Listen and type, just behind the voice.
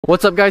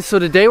What's up guys, so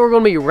today we're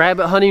going to be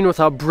rabbit hunting with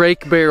a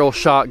break barrel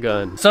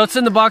shotgun. So it's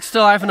in the box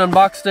still, I haven't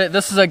unboxed it.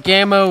 This is a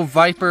Gamo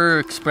Viper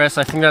Express,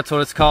 I think that's what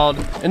it's called.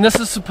 And this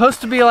is supposed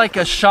to be like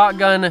a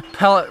shotgun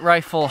pellet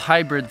rifle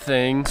hybrid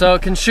thing. So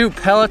it can shoot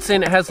pellets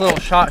and it has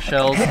little shot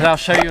shells that I'll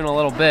show you in a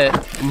little bit.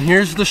 And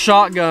here's the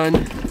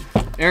shotgun,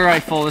 air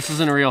rifle. This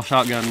isn't a real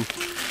shotgun.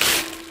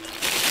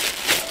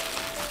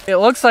 It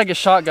looks like a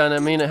shotgun. I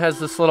mean, it has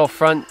this little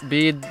front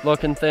bead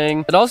looking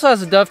thing. It also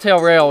has a dovetail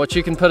rail, which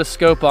you can put a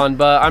scope on,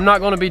 but I'm not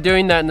going to be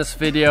doing that in this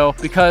video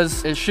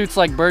because it shoots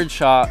like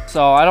birdshot,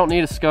 so I don't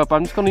need a scope.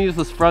 I'm just going to use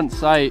this front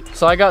sight.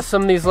 So I got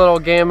some of these little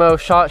Gamo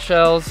shot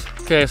shells.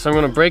 Okay, so I'm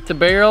going to break the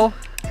barrel,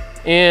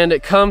 and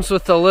it comes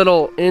with a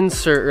little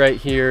insert right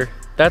here.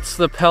 That's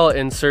the pellet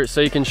insert, so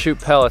you can shoot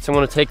pellets. I'm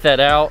going to take that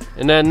out.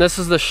 And then this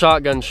is the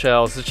shotgun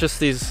shells. It's just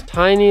these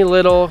tiny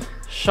little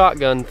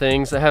shotgun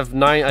things that have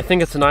I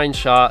think it's a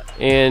 9-shot,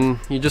 and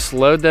you just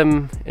load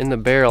them in the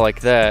barrel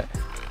like that.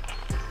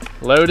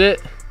 Load it.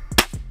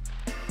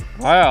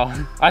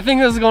 Wow, I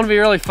think this is going to be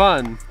really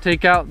fun.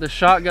 Take out the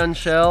shotgun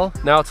shell.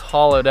 Now it's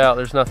hollowed out,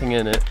 there's nothing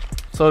in it.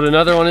 So load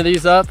another one of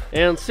these up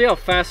and see how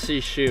fast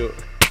these shoot.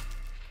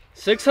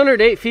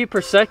 608 feet per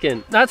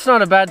second. That's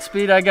not a bad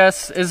speed, I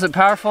guess. Is it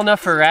powerful enough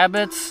for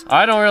rabbits?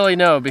 I don't really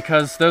know,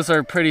 because those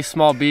are pretty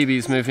small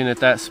BBs moving at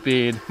that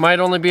speed. Might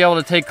only be able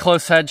to take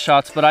close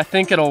headshots, but I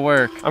think it'll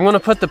work. I'm gonna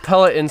put the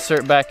pellet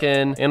insert back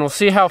in, and we'll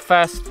see how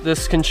fast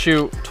this can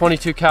shoot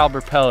 22 caliber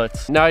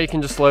pellets. Now you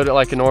can just load it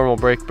like a normal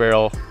break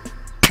barrel.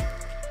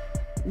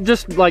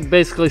 Just like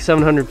basically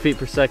 700 feet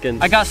per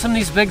second. I got some of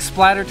these big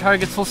splatter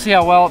targets. We'll see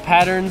how well it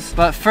patterns.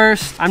 But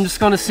first, I'm just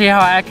going to see how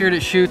accurate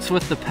it shoots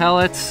with the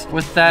pellets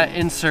with that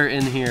insert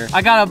in here.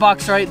 I got a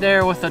box right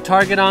there with a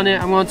target on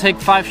it. I'm going to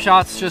take 5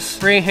 shots just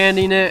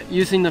free-handing it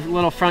using the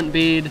little front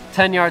bead.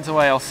 10 yards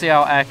away. I'll see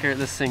how accurate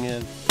this thing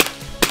is.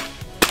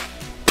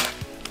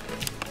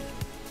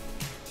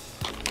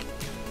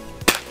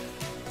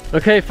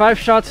 Okay, 5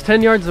 shots,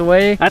 10 yards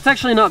away. That's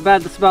actually not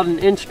bad. That's about an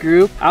inch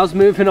group. I was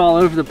moving all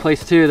over the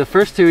place too. The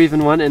first 2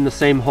 even went in the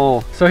same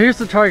hole. So here's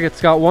the target.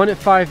 It's got 1 at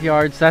 5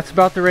 yards. That's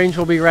about the range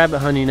we'll be rabbit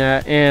hunting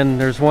at.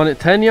 And there's 1 at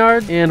 10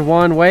 yards and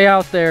 1 way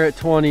out there at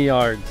 20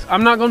 yards.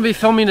 I'm not going to be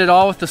filming at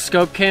all with the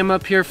scope cam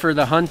up here for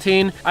the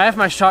hunting. I have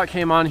my shot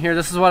cam on here.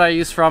 This is what I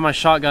use for all my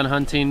shotgun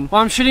hunting.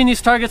 While I'm shooting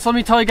these targets, let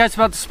me tell you guys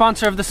about the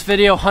sponsor of this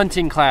video,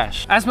 Hunting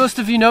Clash. As most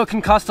of you know, it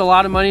can cost a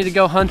lot of money to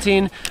go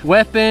hunting.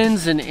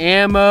 Weapons and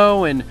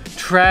ammo and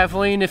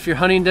traveling if you're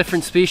hunting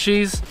different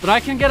species, but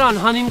I can get on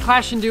Hunting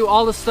Clash and do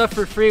all this stuff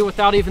for free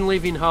without even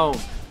leaving home.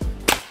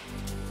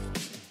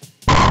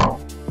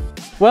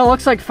 Well, it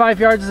looks like 5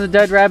 yards is a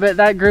dead rabbit.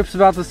 That group's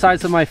about the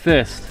size of my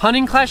fist.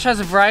 Hunting Clash has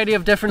a variety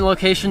of different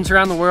locations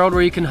around the world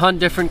where you can hunt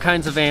different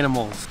kinds of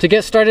animals. To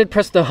get started,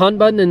 press the hunt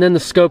button and then the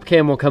scope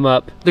cam will come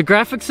up. The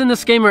graphics in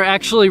this game are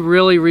actually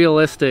really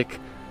realistic.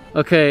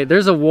 Okay,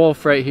 there's a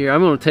wolf right here.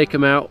 I'm gonna take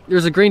him out.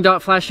 There's a green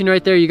dot flashing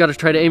right there. You gotta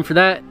try to aim for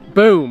that.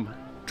 Boom!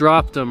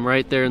 Dropped them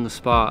right there in the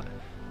spot.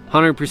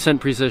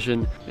 100%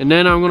 precision. And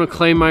then I'm gonna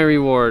claim my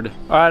reward.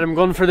 All right, I'm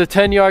going for the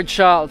 10-yard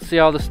shot. Let's see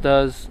how this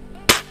does.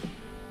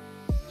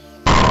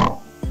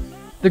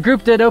 The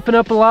group did open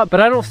up a lot, but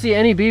I don't see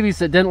any BBs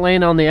that didn't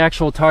land on the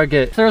actual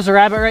target. If there was a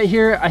rabbit right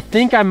here, I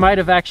think I might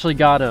have actually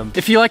got him.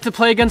 If you like to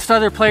play against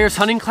other players,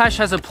 Hunting Clash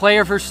has a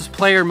player versus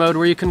player mode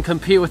where you can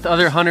compete with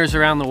other hunters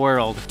around the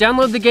world.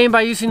 Download the game by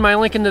using my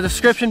link in the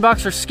description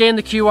box or scan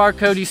the QR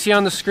code you see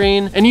on the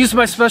screen and use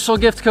my special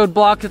gift code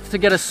BLOCKED to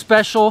get a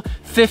special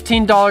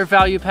 $15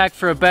 value pack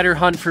for a better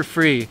hunt for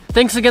free.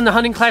 Thanks again to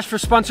Hunting Clash for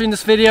sponsoring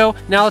this video.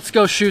 Now let's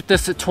go shoot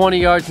this at 20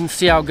 yards and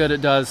see how good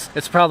it does.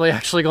 It's probably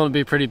actually going to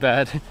be pretty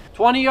bad.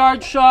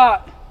 20-yard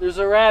shot. There's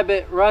a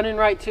rabbit running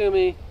right to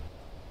me.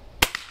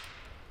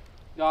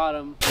 Got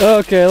him.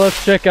 Okay,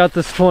 let's check out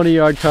this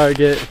 20-yard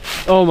target.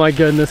 Oh my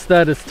goodness,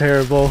 that is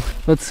terrible.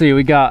 Let's see,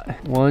 we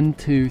got 1,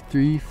 2,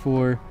 3,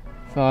 4,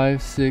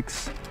 5,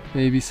 6,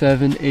 maybe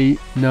 7, 8,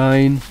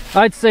 9.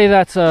 I'd say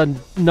that's a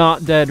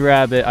not dead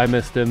rabbit. I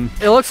missed him.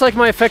 It looks like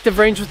my effective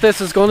range with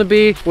this is going to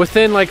be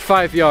within like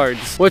 5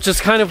 yards, which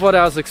is kind of what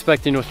I was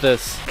expecting with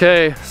this.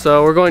 Okay,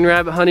 so we're going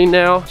rabbit hunting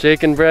now.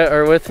 Jake and Brett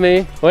are with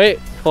me. Wait,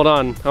 hold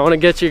on. I want to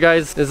get you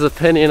guys'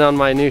 opinion on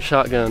my new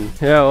shotgun.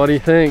 Yeah, what do you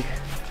think?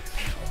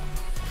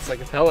 It's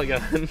like a pellet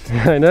gun.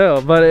 I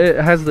know, but it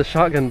has the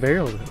shotgun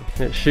barrel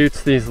though. It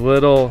shoots these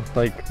little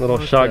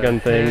shotgun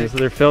things.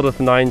 They're filled with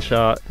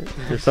 9-shot.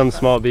 There's some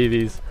small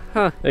BBs.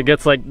 Huh. It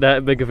gets like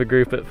that big of a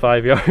group at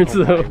 5 yards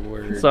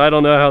though. So I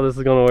don't know how this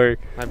is gonna work.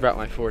 I brought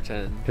my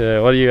 410.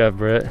 Okay, what do you have,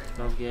 Brett?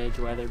 12 gauge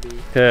Weatherby.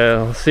 Okay,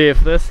 let's see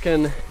if this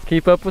can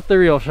keep up with the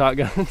real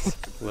shotguns.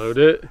 Load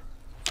it.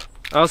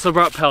 I also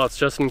brought pellets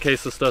just in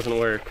case this doesn't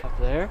work. Up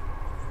there.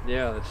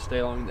 Yeah, let's stay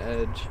along the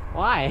edge.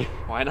 Why?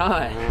 Why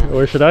not?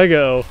 Where should I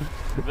go?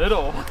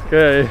 Middle.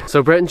 Okay,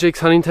 so Brett and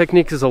Jake's hunting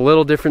technique is a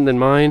little different than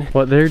mine.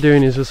 What they're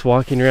doing is just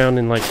walking around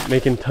and like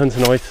making tons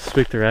of noise to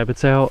spook the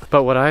rabbits out.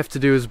 But what I have to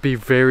do is be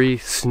very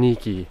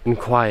sneaky and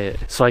quiet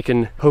so I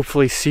can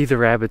hopefully see the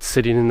rabbits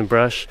sitting in the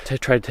brush to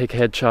try to take a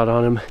headshot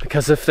on them.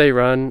 Because if they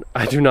run,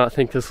 I do not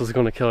think this is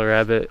going to kill a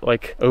rabbit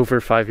like over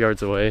 5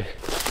 yards away.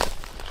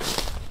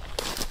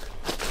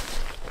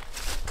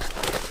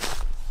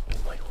 Oh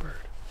my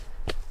word.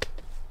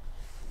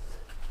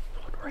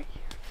 One right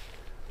here.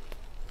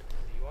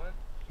 See one?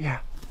 Yeah.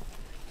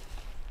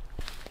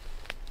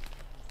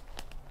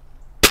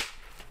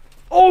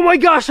 Oh my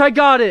gosh, I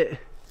got it!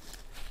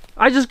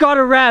 I just got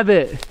a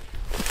rabbit!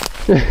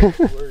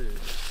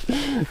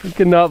 I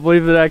cannot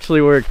believe it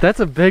actually worked.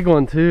 That's a big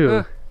one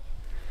too.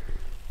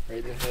 Right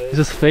in the head.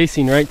 Just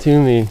facing right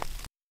to me.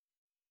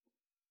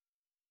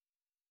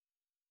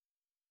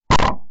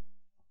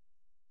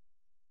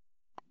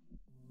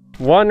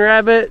 One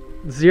rabbit,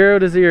 0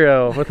 to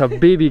 0 with a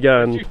BB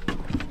gun.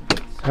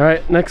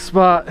 Alright, next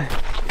spot.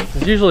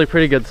 It's usually a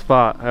pretty good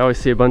spot. I always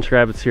see a bunch of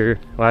rabbits here,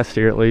 last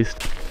year at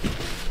least.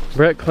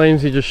 Brett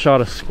claims he just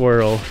shot a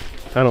squirrel.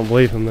 I don't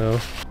believe him though.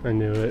 I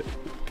knew it.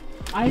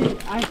 I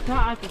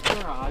shot at the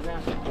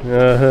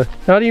squirrel.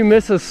 How do you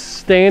miss a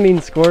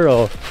standing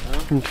squirrel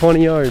from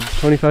 20 yards,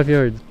 25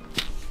 yards?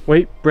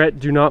 Wait,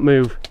 Brett, do not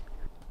move.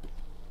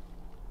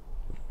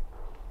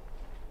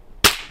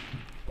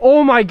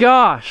 Oh my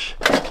gosh!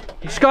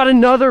 Just got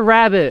another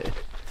rabbit.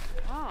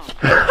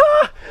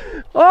 Oh.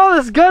 Oh,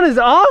 this gun is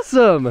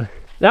awesome!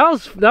 That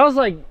was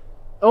like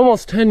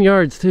almost 10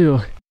 yards too.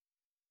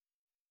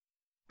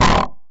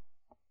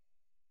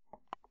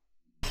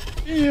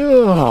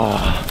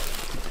 Yeah.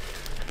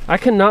 I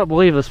cannot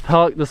believe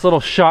this little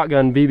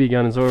shotgun BB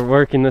gun is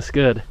working this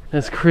good.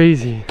 That's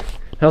crazy.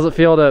 How's it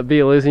feel to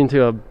be losing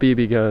to a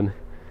BB gun?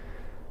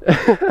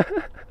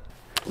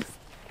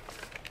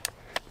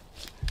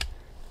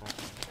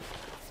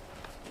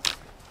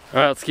 All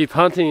right, let's keep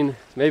hunting.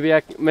 Maybe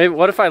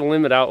what if I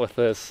limit out with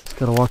this?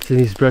 Gotta walk to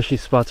these brushy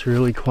spots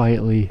really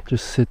quietly.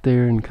 Just sit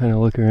there and kind of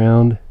look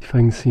around. See if I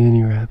can see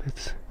any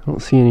rabbits. I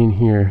don't see any in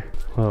here.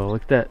 Whoa,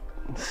 look at that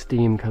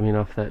steam coming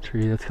off that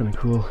tree. That's kind of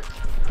cool.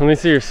 Let me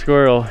see your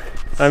squirrel.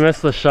 I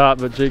missed the shot,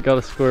 but Jake got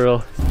a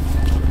squirrel.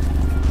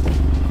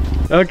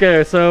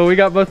 Okay, so we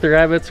got both the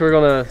rabbits. We're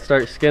gonna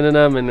start skinning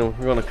them and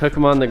we're gonna cook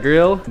them on the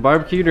grill.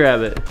 Barbecued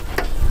rabbit.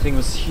 This thing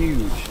was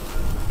huge.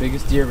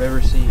 Biggest deer I've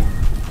ever seen.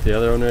 The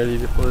other one ready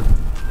to flip? I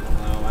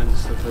don't know, mine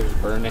just looks like it's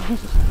burning.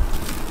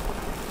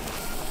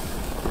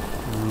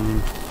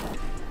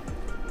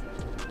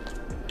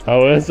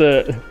 How is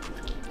it?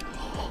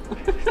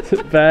 Is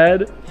it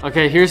bad?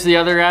 Okay, here's the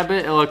other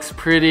rabbit. It looks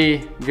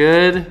pretty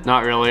good.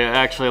 Not really, it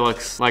actually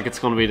looks like it's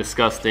gonna be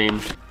disgusting.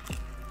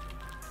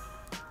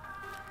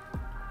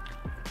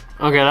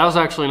 Okay, that was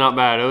actually not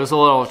bad. It was a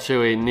little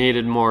chewy,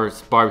 needed more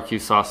barbecue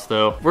sauce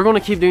though. We're gonna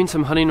keep doing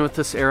some hunting with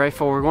this air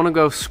rifle. We're gonna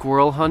go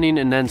squirrel hunting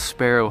and then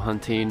sparrow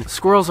hunting.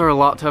 Squirrels are a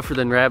lot tougher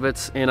than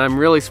rabbits, and I'm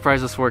really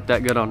surprised this worked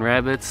that good on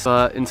rabbits.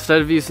 But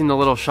instead of using the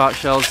little shot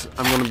shells,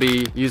 I'm gonna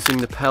be using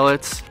the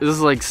pellets. This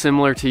is like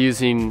similar to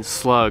using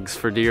slugs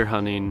for deer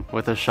hunting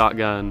with a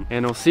shotgun.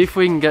 And we'll see if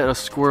we can get a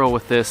squirrel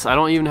with this. I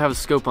don't even have a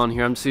scope on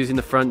here, I'm just using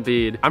the front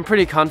bead. I'm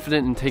pretty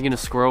confident in taking a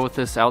squirrel with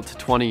this out to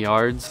 20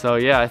 yards. So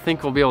yeah, I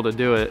think we'll be able to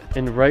do it.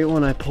 And right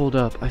when I pulled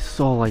up, I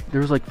saw there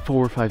was like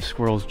 4 or 5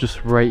 squirrels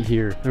just right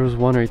here. There was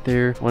one right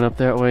there, one up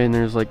that way, and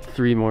there's like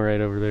 3 more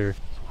right over there.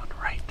 There's one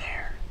right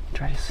there.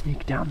 Try to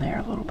sneak down there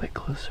a little bit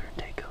closer and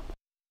take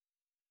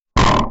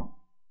them.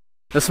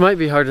 This might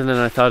be harder than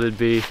I thought it'd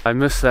be. I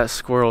missed that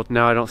squirrel.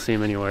 Now I don't see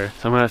him anywhere.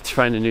 So I'm gonna have to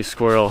find a new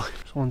squirrel.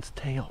 There's one's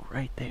tail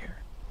right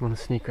there. I'm gonna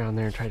sneak around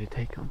there and try to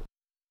take him.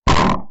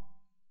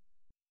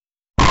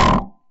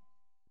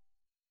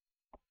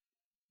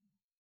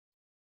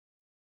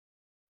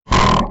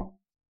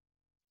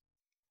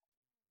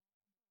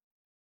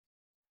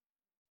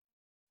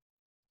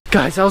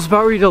 Guys, I was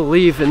about ready to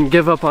leave and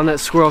give up on that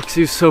squirrel because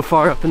he was so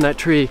far up in that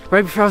tree.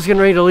 Right before I was getting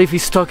ready to leave, he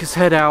stuck his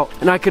head out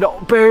and I could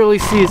barely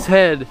see his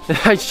head. And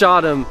I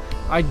shot him.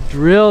 I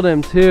drilled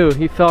him too.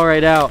 He fell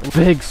right out.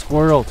 Big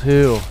squirrel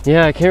too.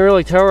 Yeah, I can't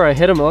really tell where I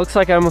hit him. It looks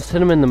like I almost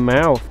hit him in the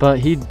mouth, but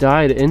he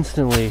died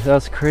instantly.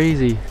 That's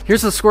crazy.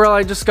 Here's the squirrel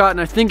I just got,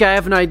 and I think I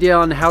have an idea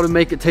on how to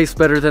make it taste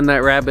better than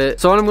that rabbit.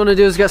 So what I'm gonna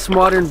do is get some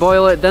water and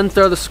boil it, then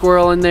throw the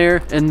squirrel in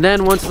there, and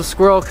then once the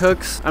squirrel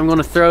cooks, I'm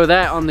gonna throw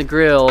that on the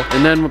grill,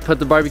 and then we'll put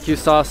the barbecue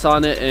sauce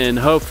on it, and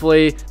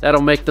hopefully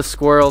that'll make the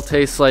squirrel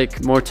taste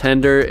like more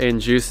tender and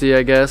juicy,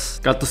 I guess.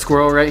 Got the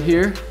squirrel right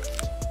here.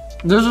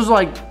 This is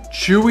like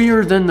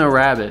chewier than the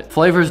rabbit.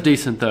 Flavor's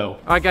decent though.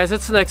 All right guys,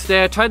 it's the next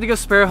day. I tried to go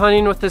sparrow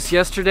hunting with this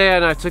yesterday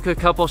and I took a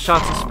couple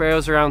shots of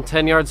sparrows around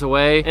 10 yards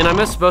away and I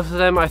missed both of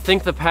them. I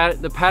think the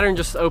pattern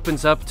just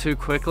opens up too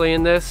quickly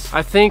in this.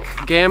 I think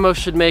Gamo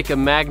should make a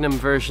Magnum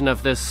version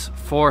of this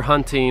for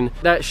hunting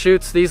that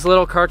shoots these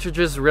little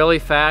cartridges really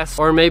fast,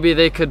 or maybe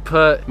they could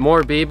put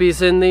more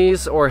BBs in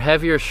these or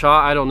heavier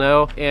shot, I don't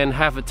know, and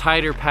have a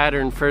tighter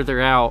pattern further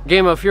out.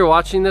 Gamo, if you're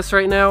watching this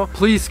right now,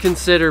 please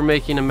consider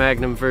making a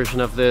Magnum version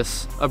of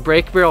this. A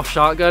break barrel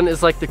shotgun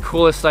is like the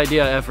coolest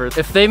idea ever.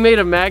 If they made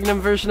a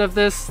Magnum version of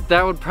this,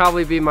 that would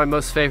probably be my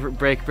most favorite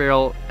break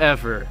barrel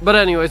ever. But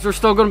anyways, we're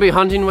still gonna be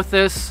hunting with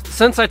this.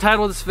 Since I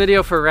titled this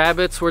video for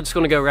rabbits, we're just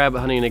gonna go rabbit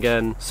hunting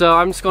again. So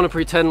I'm just gonna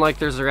pretend like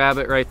there's a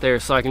rabbit right there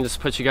so I can just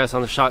put you guys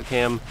on the shot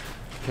cam.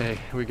 Okay,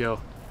 here we go.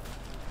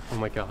 Oh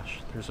my gosh,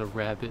 there's a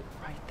rabbit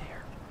right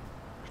there.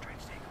 Let's try to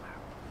take him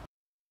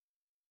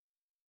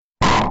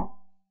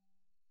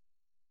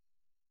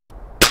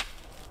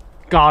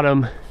out. Got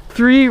him.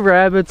 3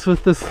 rabbits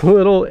with this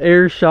little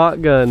air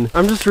shotgun.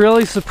 I'm just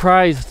really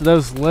surprised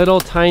those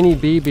little tiny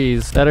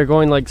BBs that are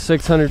going like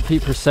 600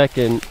 feet per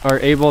second are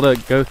able to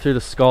go through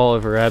the skull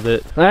of a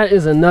rabbit. That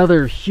is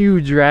another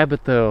huge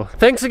rabbit though.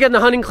 Thanks again to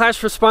Hunting Clash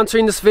for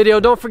sponsoring this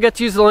video. Don't forget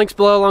to use the links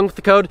below along with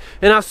the code,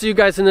 and I'll see you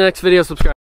guys in the next video. Subscribe.